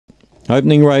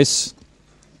Opening race.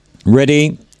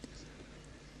 Ready.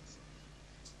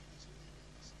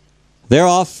 They're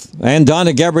off, and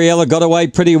Dinah Gabriella got away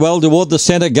pretty well toward the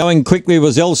centre. Going quickly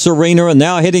was El Serena, and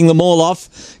now heading them all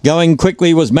off. Going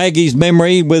quickly was Maggie's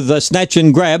Memory with a snatch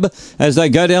and grab. As they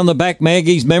go down the back,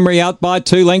 Maggie's Memory out by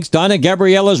 2 lengths. Dinah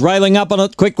Gabriella's railing up on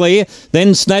it quickly.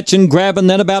 Then snatch and grab, and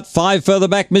then about 5 further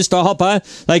back, Mr. Hopper.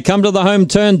 They come to the home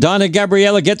turn. Dinah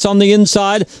Gabriella gets on the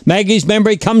inside. Maggie's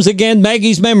Memory comes again.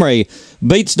 Maggie's Memory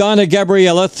beats Dinah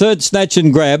Gabriella. Third snatch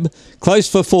and grab.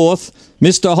 Close for fourth.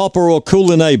 Mr. Hopper or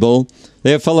Cool and Able.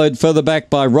 They're followed further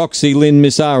back by Roxy Lynn,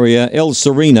 Miss Aria, El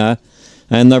Serena,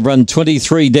 and they've run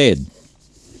 23 dead.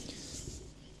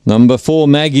 Number 4,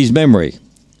 Maggie's Memory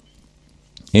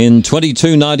in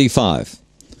 22.95.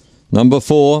 Number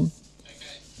 4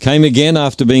 came again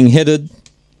after being headed.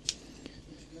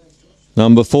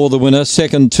 Number 4, the winner.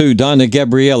 Second, 2, Dinah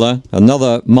Gabriella,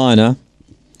 another minor.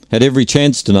 Had every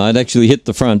chance tonight, actually hit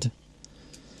the front.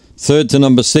 Third to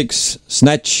number 6,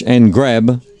 Snatch and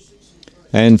Grab.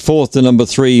 And fourth to number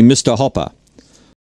 3, Mr. Hopper.